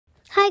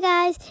Hi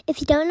guys, if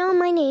you don't know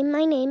my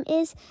name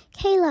is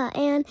Kayla,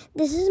 and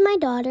this is my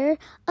daughter,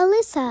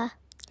 Alyssa.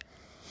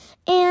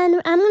 And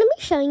I'm going to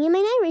be showing you my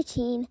night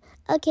routine.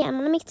 Okay, I'm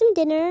going to make some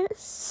dinner.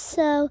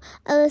 So,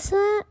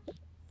 Alyssa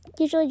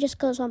usually just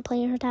goes on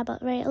playing her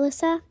tablet, right,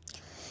 Alyssa?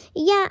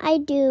 Yeah, I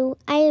do.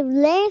 I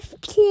love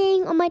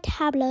playing on my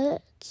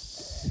tablet.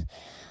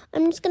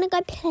 I'm just going to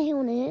go play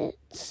on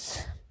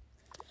it.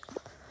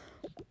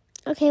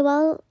 Okay,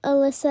 while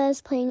Alyssa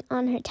is playing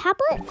on her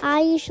tablet,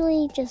 I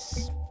usually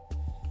just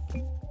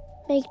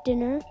make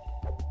dinner.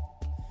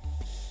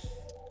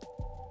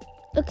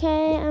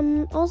 Okay,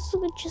 I'm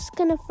also just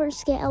gonna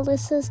first get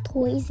Alyssa's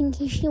toys in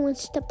case she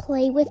wants to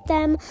play with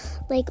them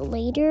like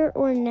later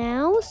or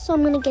now. So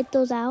I'm gonna get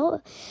those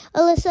out.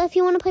 Alyssa, if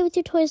you want to play with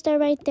your toys, they're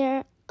right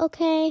there.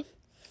 Okay,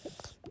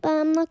 but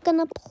I'm not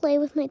gonna play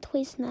with my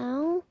toys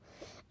now.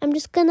 I'm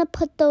just gonna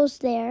put those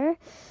there.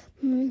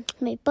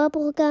 My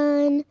bubble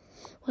gun,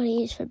 what I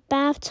use for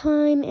bath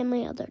time, and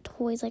my other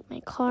toys like my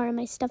car and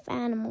my stuffed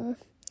animal.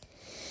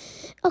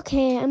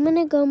 Okay, I'm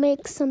gonna go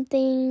make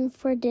something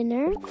for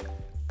dinner.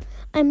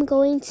 I'm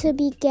going to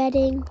be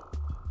getting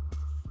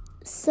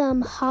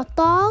some hot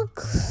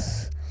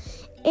dogs,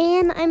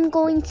 and I'm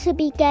going to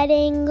be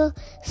getting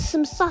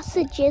some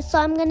sausages. So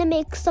I'm gonna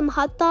make some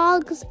hot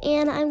dogs,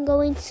 and I'm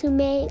going to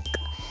make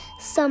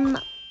some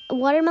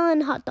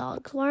watermelon hot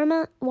dogs.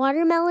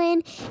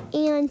 Watermelon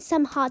and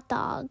some hot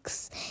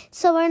dogs.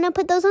 So we're gonna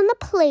put those on the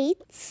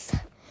plates,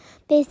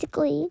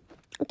 basically.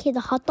 Okay, the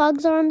hot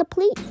dogs are on the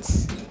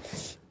plates.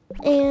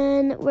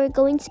 And we're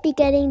going to be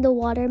getting the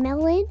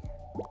watermelon.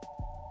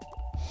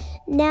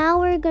 Now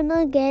we're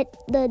gonna get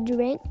the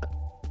drink.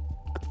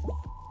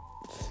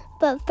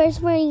 But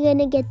first we're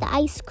gonna get the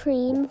ice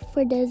cream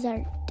for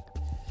dessert.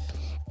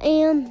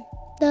 And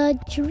the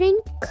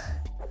drink,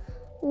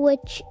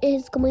 which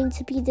is going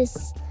to be this,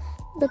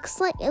 it looks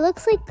like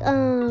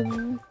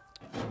I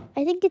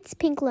think it's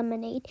pink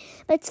lemonade.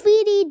 But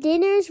sweetie,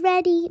 dinner's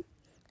ready.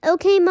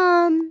 Okay,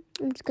 Mom.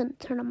 I'm just gonna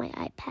turn on my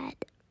iPad.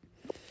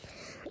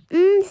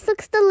 This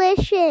looks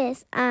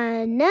delicious.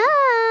 I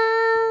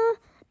know.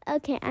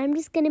 Okay, I'm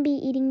just going to be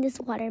eating this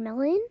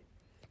watermelon.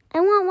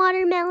 I want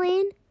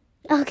watermelon.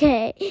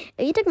 Okay,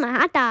 you took my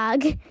hot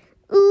dog.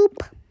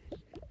 Oop.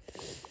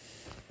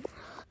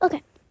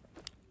 Okay.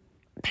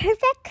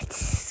 Perfect,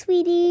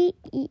 sweetie.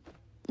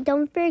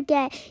 Don't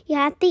forget, you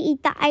have to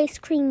eat the ice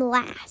cream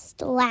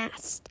last.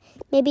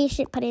 Maybe you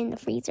should put it in the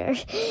freezer.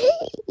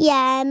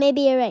 Yeah,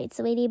 maybe you're right,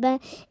 sweetie. But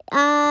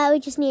we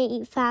just need to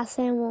eat fast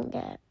and it won't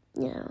get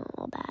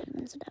all bad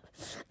and stuff.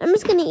 I'm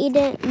just gonna eat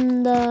it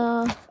in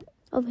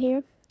over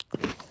here.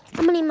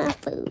 I'm gonna eat my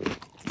food.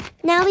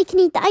 Now we can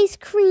eat the ice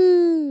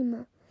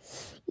cream.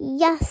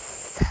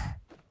 Yes.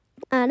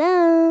 I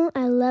know.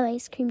 I love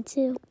ice cream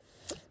too.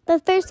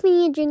 But first we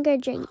need to drink our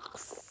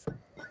drinks.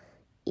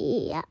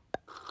 Yep.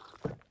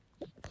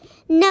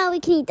 Now we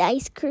can eat the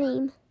ice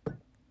cream.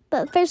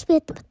 But first we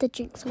have to put the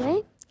drinks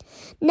away.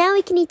 Now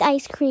we can eat the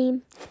ice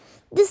cream.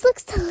 This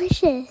looks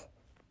delicious.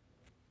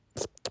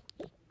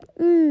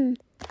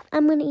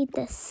 I'm gonna eat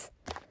this.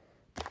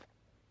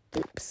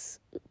 Oops.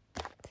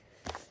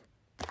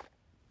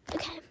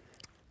 Okay,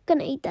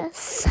 gonna eat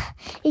this.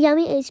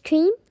 Yummy ice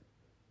cream.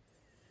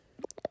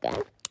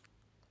 Okay.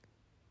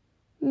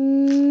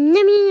 Yum,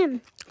 yum,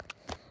 yum.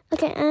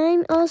 Okay,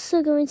 I'm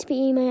also going to be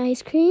eating my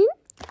ice cream.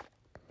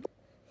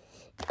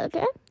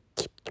 Okay.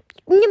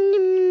 Yum,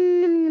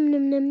 yum, yum,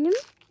 yum, yum, yum,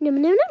 yum,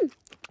 yum, yum.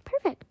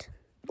 Perfect.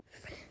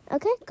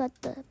 Okay, got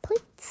the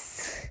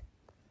plates.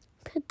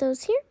 Put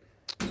those here.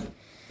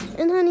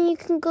 And honey, you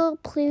can go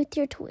play with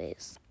your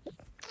toys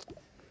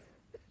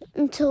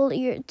until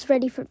it's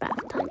ready for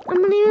bath time.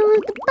 I'm gonna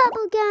use the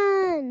bubble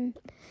gun.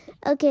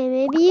 Okay,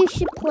 maybe you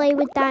should play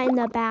with that in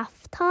the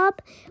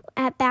bathtub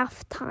at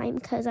bath time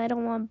because I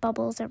don't want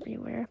bubbles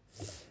everywhere.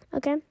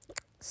 Okay,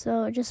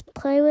 so just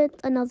play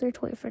with another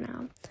toy for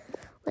now,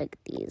 like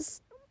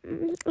these.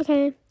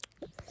 Okay.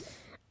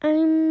 Where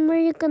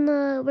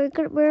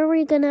are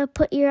we gonna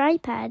put your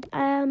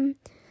iPad?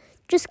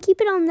 Just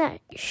keep it on that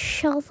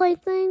shelf, I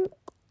think.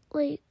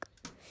 Like,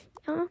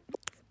 yeah.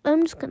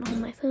 I'm just gonna hold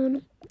my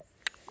phone.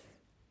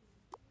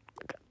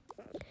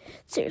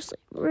 Seriously,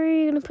 where are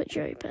you gonna put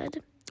your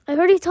iPad? I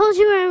already told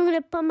you where I'm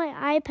gonna put my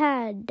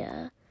iPad.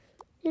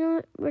 You know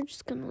what? We're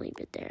just gonna leave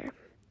it there.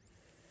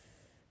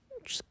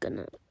 I'm just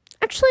gonna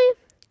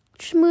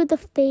just move the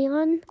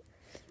fan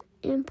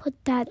and put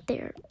that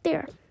there.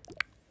 There.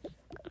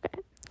 Okay.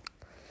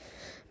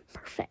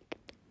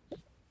 Perfect.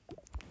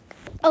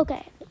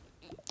 Okay.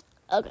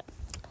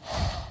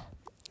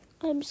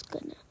 I'm just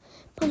gonna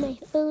put my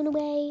phone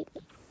away.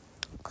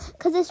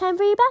 Because it's time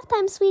for your bath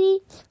time,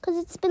 sweetie. Because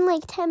it's been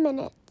like 10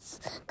 minutes.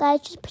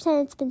 Guys, just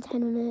pretend it's been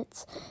 10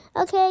 minutes.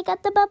 Okay,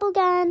 got the bubble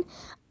gun.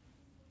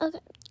 Okay.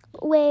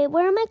 Wait,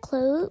 where are my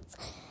clothes?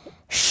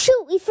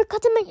 Shoot, we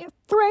forgot them at your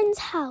friend's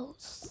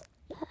house.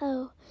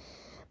 Oh.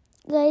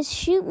 Guys,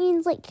 shoot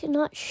means like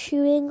not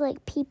shooting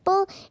like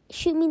people.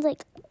 Shoot means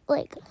like,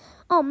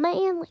 oh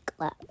man, like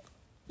that.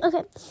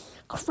 Okay.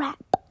 Crap.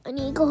 I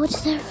need to go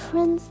to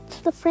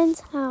the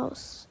friend's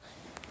house.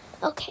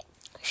 Okay.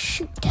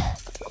 shoot. Go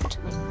to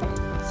my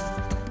friends.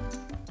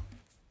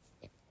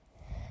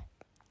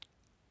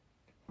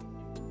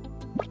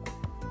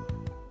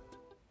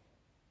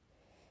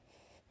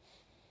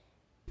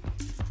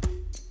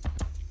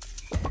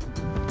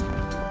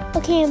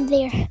 Okay, I'm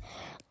there.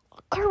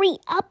 Hurry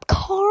up,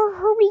 car.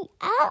 Hurry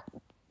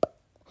up.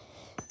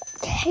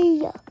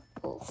 Okay.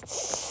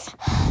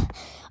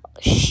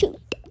 Shoot.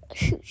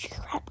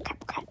 Crap.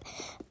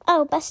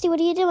 Oh, Bestie, what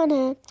are you doing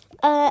here?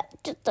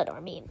 Just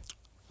ignore me.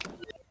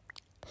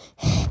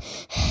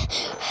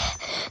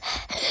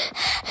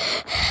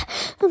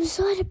 I'm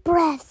so out of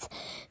breath.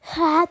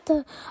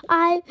 I'm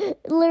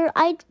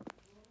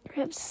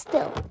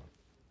still.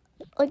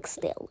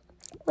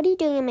 What are you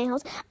doing in my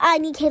house? I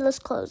need Kayla's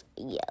clothes.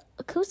 Yeah,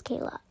 who's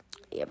Kayla?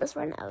 Your best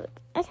friend.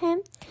 Okay.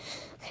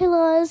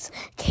 Kayla's,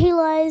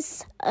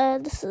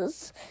 this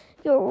is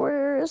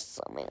yours.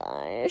 Oh my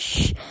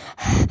gosh.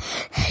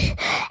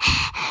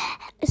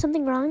 Is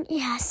something wrong?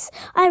 Yes.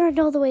 I ran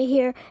all the way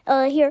here.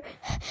 Here.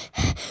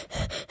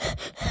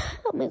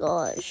 Oh my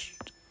gosh.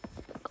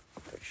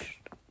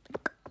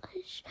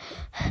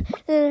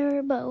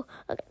 Bow.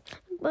 Okay.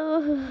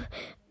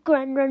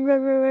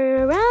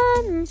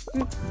 Run.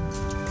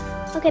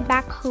 Okay,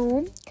 back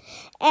home.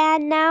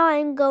 And now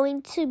I'm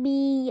going to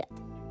be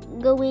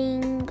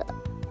going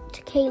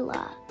to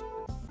Kayla.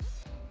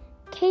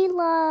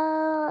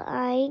 Kayla,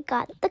 I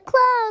got the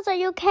clothes. Are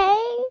you okay?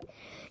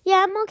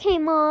 Yeah, I'm okay,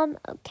 Mom.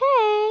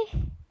 Okay.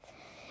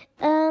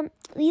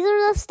 These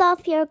are the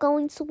stuff you're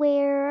going to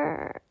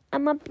wear.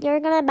 You're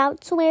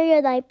about to wear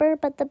your diaper,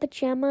 but the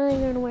pajama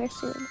you're gonna wear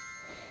soon.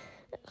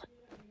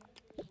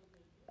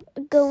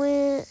 Go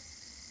inside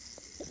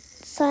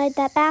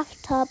that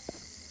bathtub.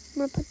 I'm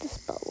gonna put this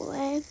bowl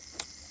away.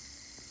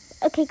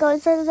 Okay, go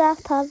inside the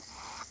bathtub.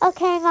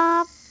 Okay,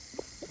 Mom.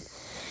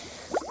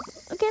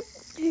 Okay,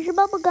 here's your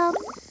bubble gum.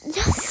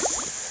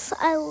 Yes,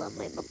 I love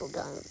my bubble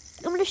gum.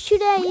 I'm gonna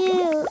shoot at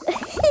you.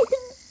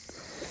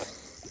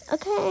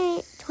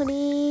 Okay,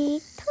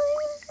 20.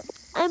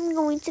 I'm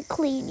going to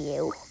clean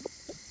you.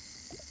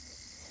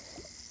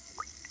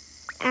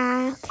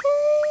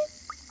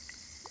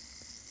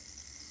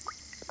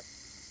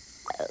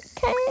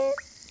 Okay.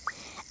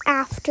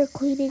 After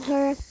cleaning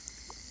her.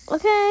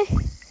 Okay.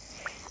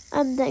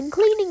 I'm done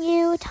cleaning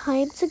you.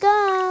 Time to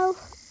go.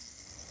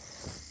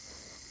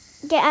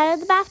 Get out of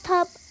the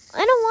bathtub.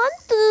 I don't want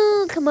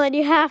to. Come on,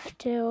 you have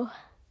to.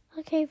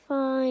 Okay,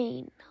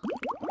 fine.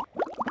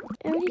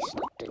 I already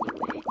stopped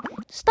anyway.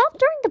 Stop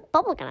throwing the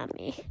bubble gun at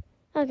me.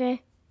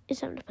 Okay, it's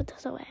time to put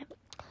this away.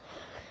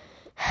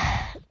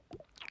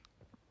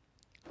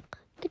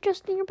 Get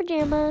dressed in your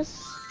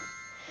pajamas.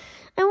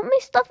 I want my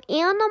stuffed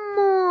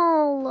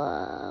animal.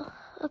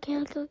 Okay,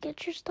 I'll go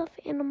get your stuffed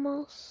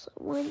animals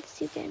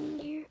once you get in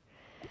here.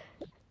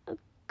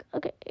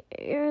 Okay,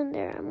 you're in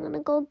there. I'm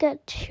gonna go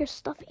get your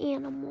stuffed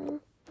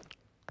animal.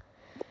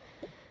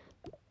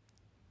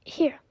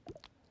 Here.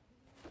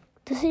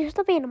 This is your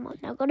stuffed animal.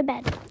 Now go to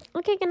bed.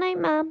 Okay, good night,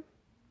 Mom.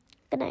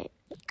 Good night.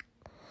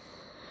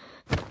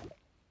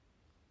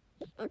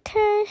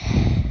 Okay.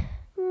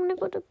 I'm gonna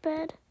go to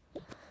bed.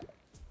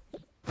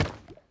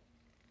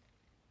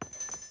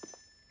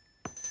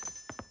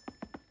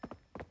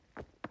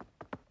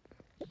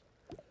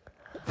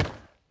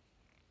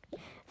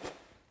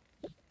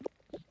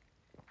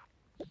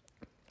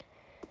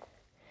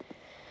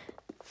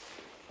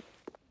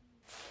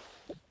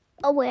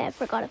 Oh wait, I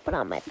forgot to put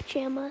on my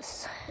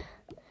pajamas.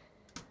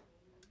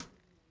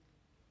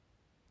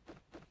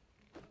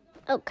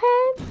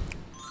 Okay.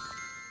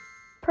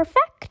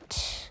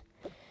 Perfect.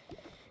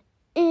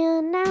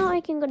 And now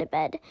I can go to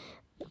bed.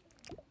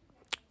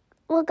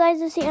 Well, guys,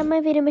 that's the end of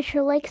my video. Make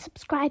sure to like,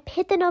 subscribe,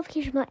 hit the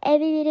notification bell,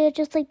 every video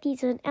just like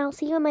these, and I'll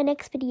see you in my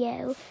next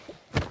video.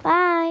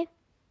 Bye.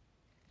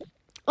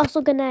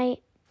 Also, good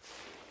night.